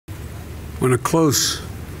When a close-knit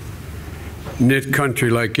country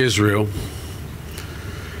like Israel,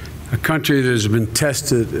 a country that has been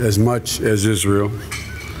tested as much as Israel,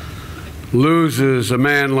 loses a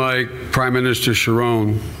man like Prime Minister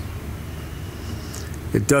Sharon,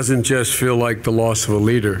 it doesn't just feel like the loss of a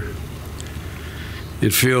leader.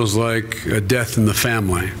 It feels like a death in the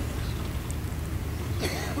family.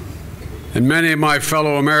 And many of my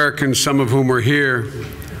fellow Americans, some of whom are here,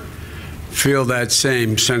 feel that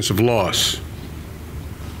same sense of loss.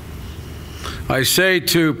 I say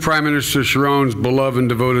to Prime Minister Sharon's beloved and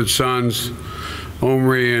devoted sons,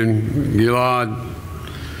 Omri and Gilad,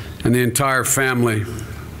 and the entire family,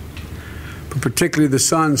 but particularly the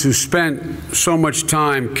sons who spent so much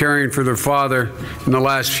time caring for their father in the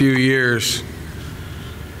last few years,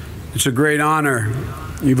 it's a great honor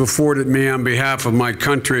you've afforded me on behalf of my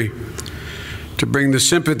country to bring the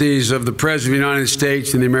sympathies of the President of the United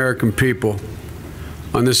States and the American people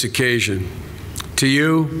on this occasion. To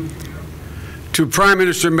you, to Prime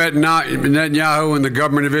Minister Netanyahu and the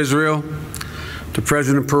government of Israel, to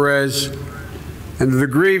President Perez, and to the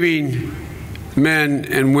grieving men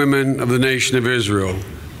and women of the nation of Israel,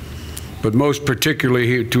 but most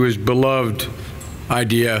particularly to his beloved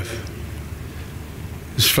IDF,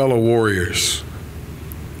 his fellow warriors.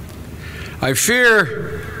 I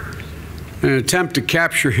fear an attempt to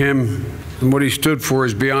capture him and what he stood for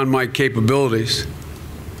is beyond my capabilities.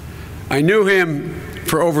 I knew him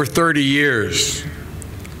for over 30 years.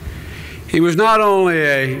 He was not only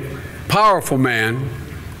a powerful man,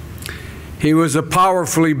 he was a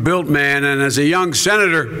powerfully built man, and as a young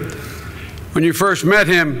senator, when you first met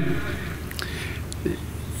him,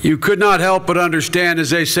 you could not help but understand, as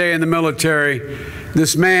they say in the military,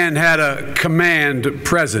 this man had a command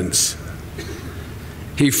presence.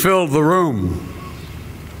 He filled the room.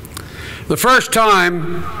 The first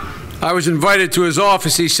time I was invited to his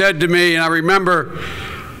office, he said to me, and I remember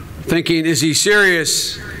thinking, is he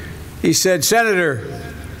serious? He said, "Senator,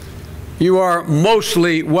 you are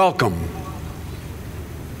mostly welcome."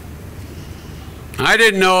 I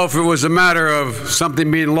didn't know if it was a matter of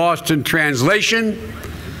something being lost in translation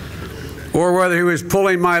or whether he was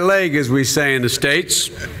pulling my leg, as we say in the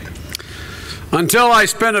States, until I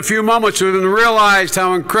spent a few moments with him and realized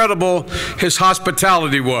how incredible his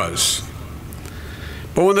hospitality was.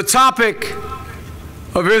 But when the topic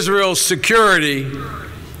of Israel's security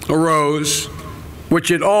arose,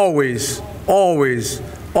 which it always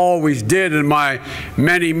did in my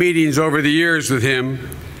many meetings over the years with him,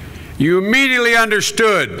 you immediately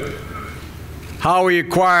understood how he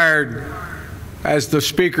acquired, as the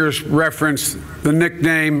speakers referenced, the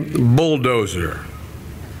nickname Bulldozer.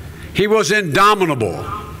 He was indomitable.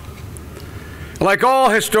 Like all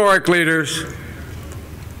historic leaders,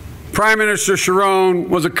 Prime Minister Sharon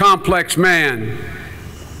was a complex man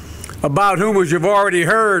about whom, as you've already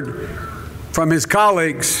heard from his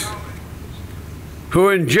colleagues, who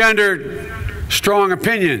engendered strong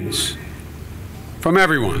opinions from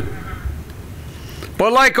everyone.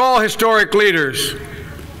 But like all historic leaders,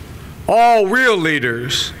 all real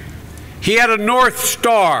leaders, he had a North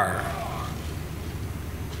Star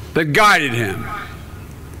that guided him.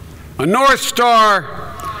 A North Star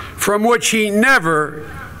from which he never,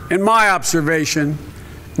 in my observation,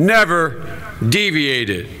 never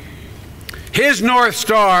deviated. His North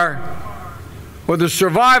Star was the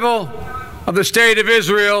survival of the State of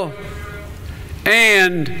Israel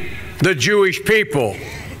and the Jewish people,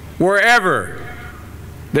 wherever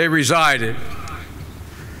they resided.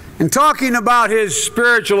 In talking about his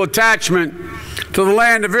spiritual attachment to the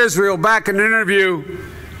land of Israel back in an interview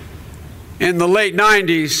in the late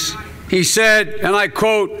 90s, he said, and I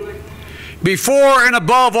quote, "Before and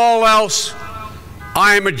above all else,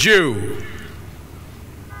 I am a Jew.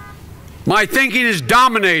 My thinking is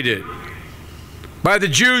dominated by the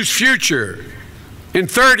Jew's future in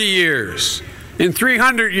 30 years, in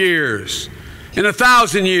 300 years, in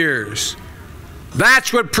 1,000 years.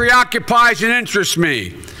 That's what preoccupies and interests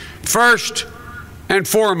me, first and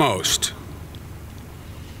foremost."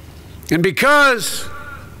 And because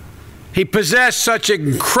he possessed such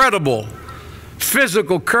incredible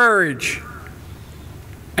physical courage,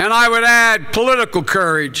 and I would add political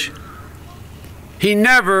courage, he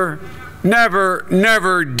never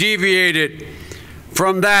deviated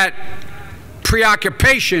from that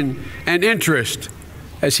preoccupation and interest,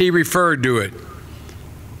 as he referred to it.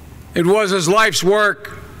 It was his life's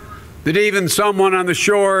work that even someone on the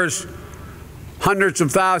shores, hundreds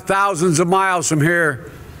of thousands of miles from here,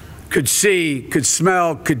 could see, could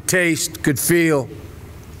smell, could taste, could feel.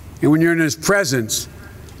 And when you're in his presence,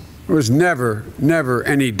 there was never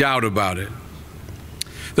any doubt about it.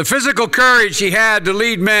 the physical courage he had to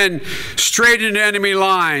lead men straight into enemy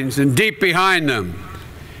lines and deep behind them.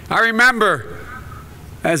 I remember,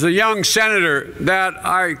 as a young senator, that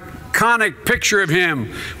iconic picture of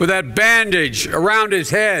him with that bandage around his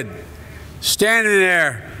head, standing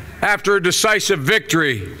there after a decisive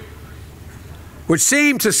victory, which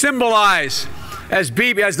seemed to symbolize, as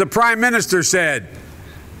the Prime Minister said,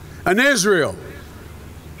 an Israel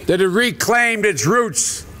that had reclaimed its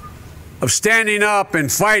roots of standing up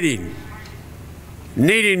and fighting,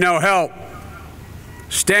 needing no help,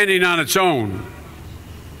 standing on its own.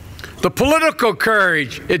 The political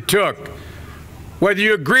courage it took, whether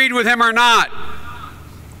you agreed with him or not,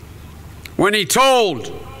 when he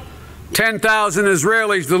told 10,000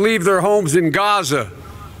 Israelis to leave their homes in Gaza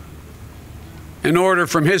in order,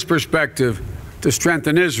 from his perspective, to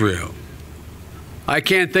strengthen Israel. I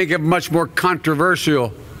can't think of much more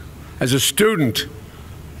controversial, as a student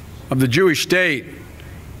of the Jewish state,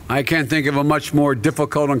 I can't think of a much more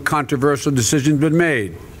difficult and controversial decision been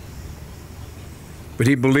made. But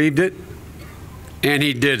he believed it, and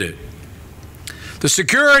he did it. The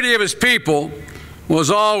security of his people was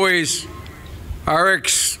always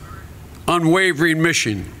Arie's unwavering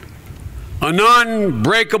mission, an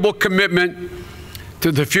unbreakable commitment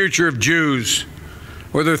to the future of Jews,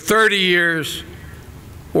 whether 30 years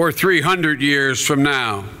or 300 years from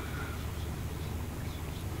now.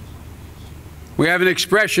 We have an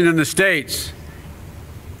expression in the States,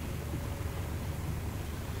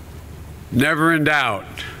 never in doubt.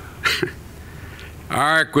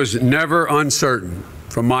 Arik was never uncertain,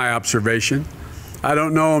 from my observation. I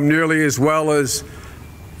don't know him nearly as well as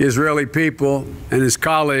Israeli people and his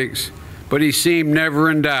colleagues, but he seemed never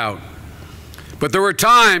in doubt. But there were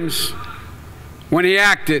times when he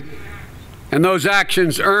acted, and those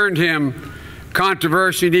actions earned him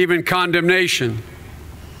controversy and even condemnation.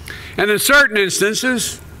 And in certain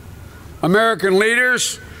instances, American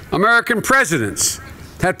leaders, American presidents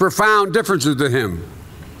had profound differences with him.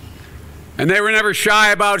 And they were never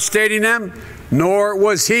shy about stating them, nor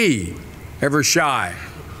was he ever shy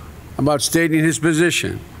about stating his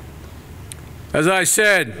position. As I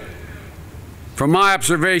said, from my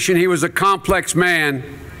observation, he was a complex man.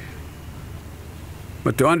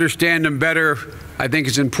 But to understand him better, I think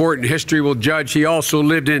it's important. History will judge. He also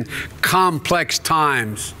lived in complex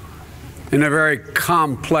times, in a very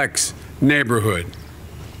complex neighborhood.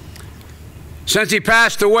 Since he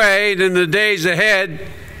passed away, in the days ahead,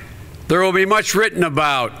 there will be much written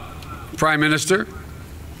about, Prime Minister.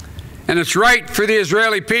 And it's right for the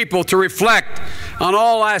Israeli people to reflect on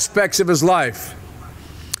all aspects of his life,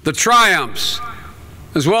 the triumphs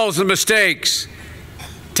as well as the mistakes,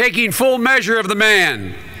 taking full measure of the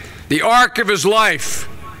man, the arc of his life.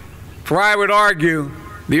 For I would argue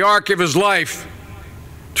the arc of his life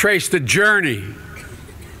traced the journey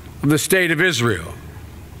of the state of Israel.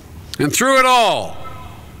 And through it all,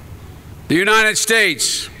 the United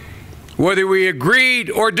States, whether we agreed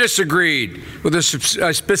or disagreed with a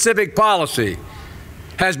specific policy,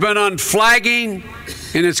 has been unflagging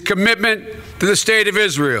in its commitment to the state of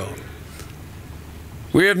Israel.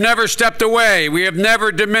 We have never stepped away. We have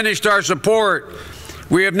never diminished our support.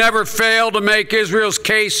 We have never failed to make Israel's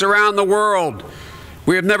case around the world.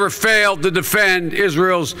 We have never failed to defend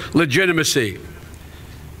Israel's legitimacy.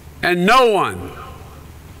 And no one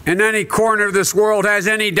in any corner of this world has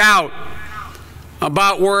any doubt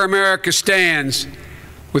about where America stands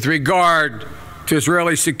with regard to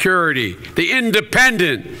Israeli security, the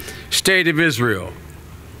independent state of Israel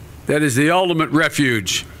that is the ultimate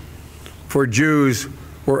refuge for Jews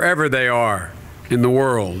wherever they are in the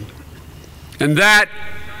world. And that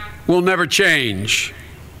will never change.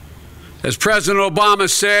 As President Obama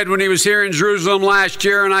said when he was here in Jerusalem last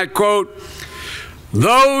year, and I quote,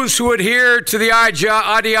 "Those who adhere to the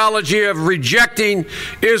ideology of rejecting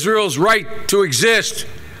Israel's right to exist,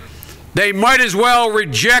 they might as well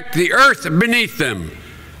reject the earth beneath them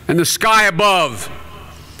and the sky above,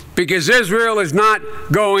 because Israel is not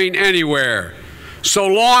going anywhere. So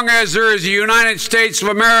long as there is a United States of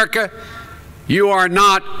America, you are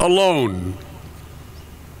not alone."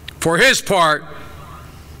 For his part,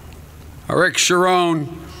 Ariel Sharon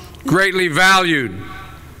greatly valued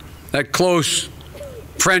that close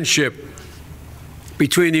friendship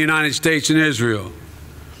between the United States and Israel.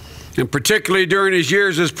 And particularly during his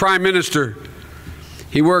years as Prime Minister,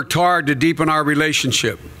 he worked hard to deepen our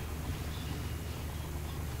relationship.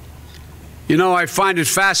 You know, I find it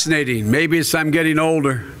fascinating, maybe it's I'm getting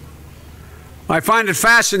older, I find it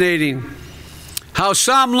fascinating how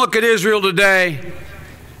some look at Israel today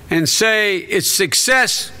and say its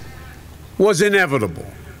success was inevitable.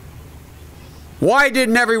 Why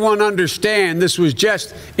didn't everyone understand this was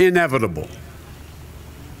just inevitable?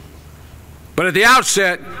 But at the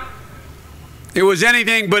outset, it was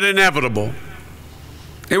anything but inevitable.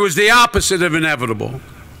 It was the opposite of inevitable.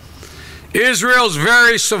 Israel's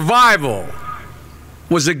very survival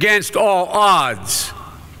was against all odds.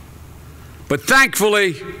 But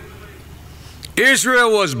thankfully,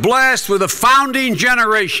 Israel was blessed with a founding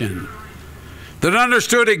generation that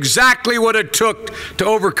understood exactly what it took to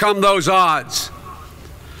overcome those odds.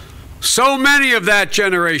 So many of that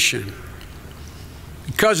generation,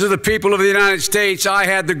 because of the people of the United States, I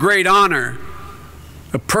had the great honor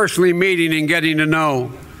of personally meeting and getting to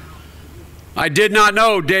know. I did not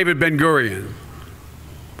know David Ben-Gurion,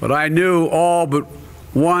 but I knew all but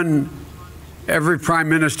every prime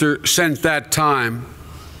minister since that time.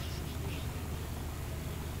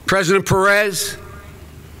 President Perez,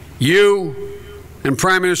 you, and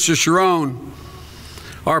Prime Minister Sharon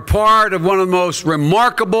are part of one of the most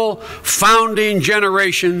remarkable founding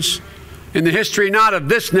generations in the history not of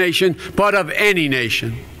this nation, but of any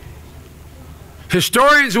nation.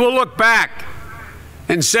 Historians will look back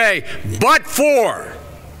and say, but for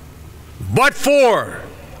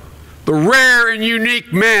the rare and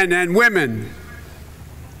unique men and women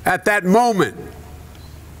at that moment,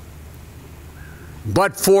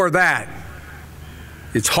 but for that,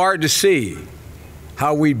 it's hard to see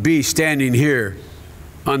how we'd be standing here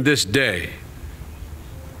on this day.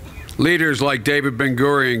 Leaders like David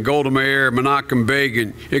Ben-Gurion, Golda Meir, Menachem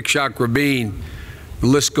Begin, Yitzhak Rabin, the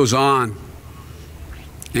list goes on.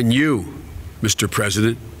 And you, Mr.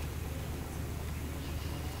 President,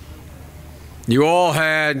 you all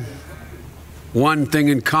had one thing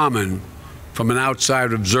in common from an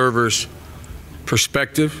outside observer's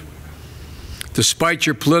perspective. Despite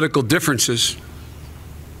your political differences,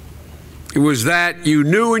 it was that you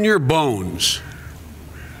knew in your bones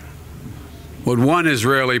what one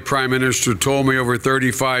Israeli prime minister told me over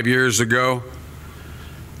 35 years ago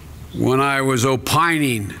when I was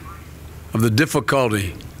opining of the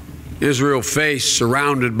difficulty Israel faced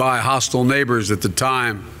surrounded by hostile neighbors at the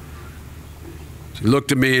time. He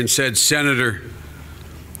looked at me and said, "Senator,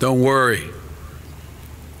 don't worry.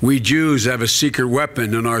 We Jews have a secret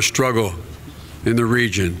weapon in our struggle in the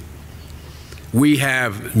region. We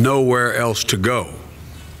have nowhere else to go."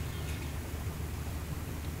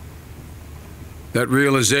 That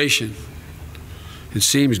realization, it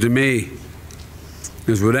seems to me,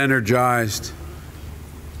 is what energized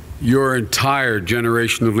your entire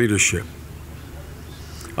generation of leadership.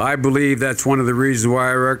 I believe that's one of the reasons why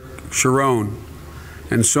Ariel Sharon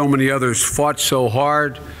and so many others fought so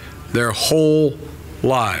hard their whole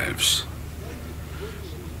lives.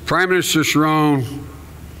 Prime Minister Sharon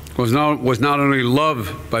was not only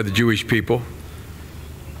loved by the Jewish people,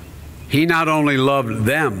 he not only loved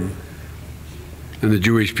them and the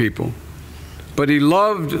Jewish people, but he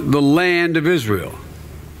loved the land of Israel.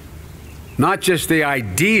 Not just the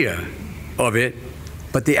idea of it,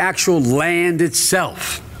 but the actual land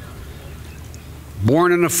itself.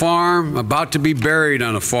 Born on a farm, about to be buried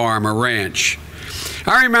on a farm, a ranch.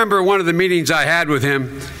 I remember one of the meetings I had with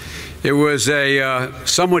him. It was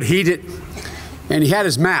somewhat heated, and he had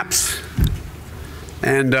his maps.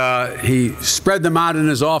 And he spread them out in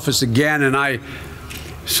his office again, and I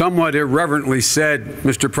somewhat irreverently said,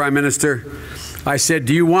 "Mr. Prime Minister," I said,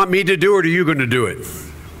 "do you want me to do it, or are you going to do it?"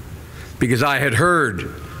 Because I had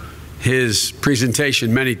heard his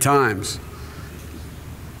presentation many times.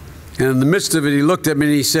 And in the midst of it, he looked at me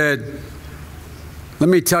and he said, "Let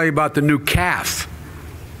me tell you about the new calf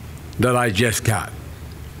that I just got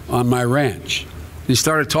on my ranch." He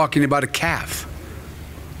started talking about a calf.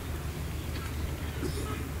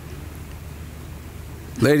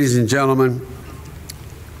 Ladies and gentlemen,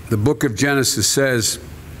 the book of Genesis says,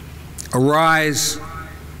 "Arise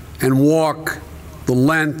and walk the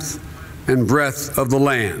length and breadth of the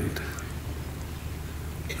land."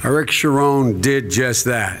 Ariel Sharon did just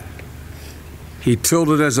that. He tilled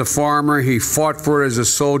it as a farmer. He fought for it as a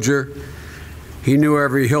soldier. He knew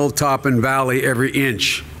every hilltop and valley, every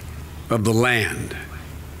inch of the land.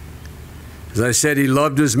 As I said, he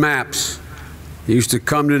loved his maps. He used to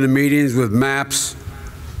come to the meetings with maps,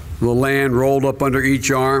 the land rolled up under each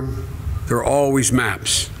arm. There are always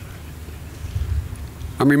maps.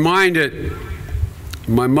 I'm reminded,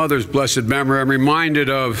 my mother's blessed memory, I'm reminded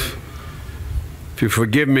of, if you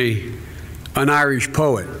forgive me, an Irish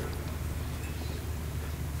poet,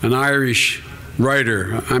 an Irish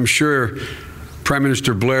writer. I'm sure Prime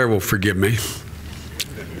Minister Blair will forgive me.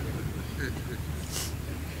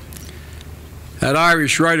 That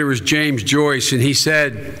Irish writer was James Joyce, and he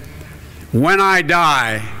said, "When I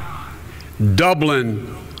die,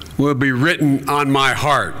 Dublin will be written on my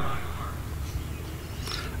heart.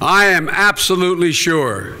 I am absolutely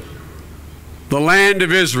sure the land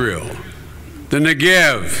of Israel, the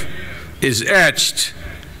Negev, is etched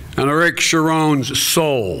on Ariel Sharon's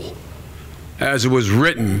soul, as it was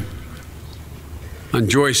written on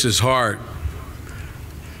Joyce's heart.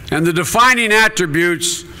 And the defining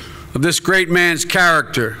attributes of this great man's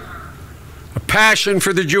character: a passion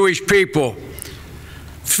for the Jewish people,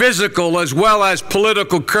 physical as well as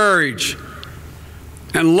political courage,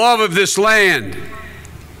 and love of this land.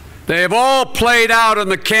 They have all played out on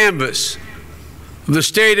the canvas of the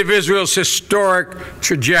state of Israel's historic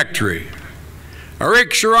trajectory. Ariel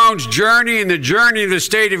Sharon's journey and the journey of the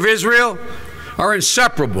state of Israel are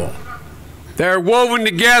inseparable. They are woven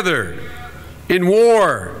together in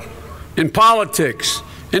war, in politics,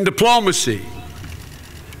 in diplomacy.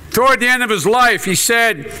 Toward the end of his life, he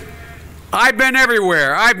said, "I've been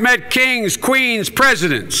everywhere. I've met kings, queens,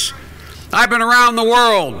 presidents. I've been around the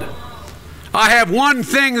world. I have one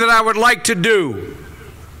thing that I would like to do,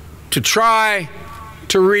 to try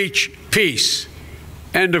to reach peace."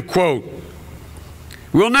 End of quote.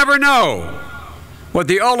 We'll never know what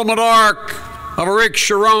the ultimate arc of Ariel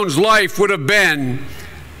Sharon's life would have been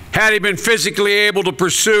had he been physically able to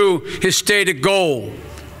pursue his stated goal.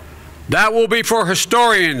 That will be for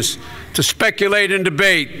historians to speculate and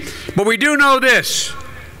debate. But we do know this: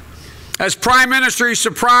 as Prime Minister, he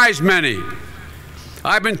surprised many.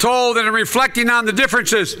 I've been told that in reflecting on the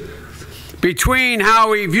differences between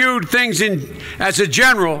how he viewed things as a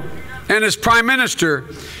general and as Prime Minister,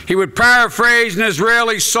 he would paraphrase an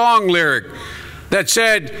Israeli song lyric that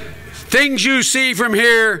said, "Things you see from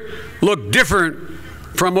here look different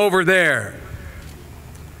from over there."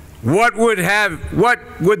 What would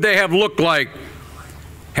they have looked like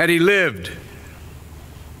had he lived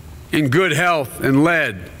in good health and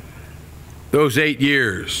led those 8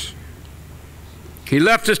 years? He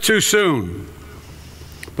left us too soon,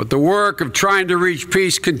 but the work of trying to reach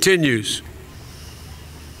peace continues.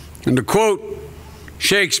 And to quote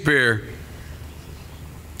Shakespeare,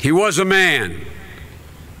 "He was a man.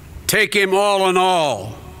 Take him all in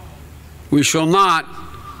all. We shall not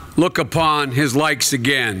look upon his likes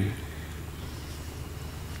again."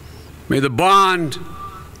 May the bond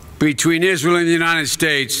between Israel and the United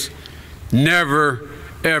States never,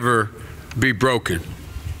 ever be broken.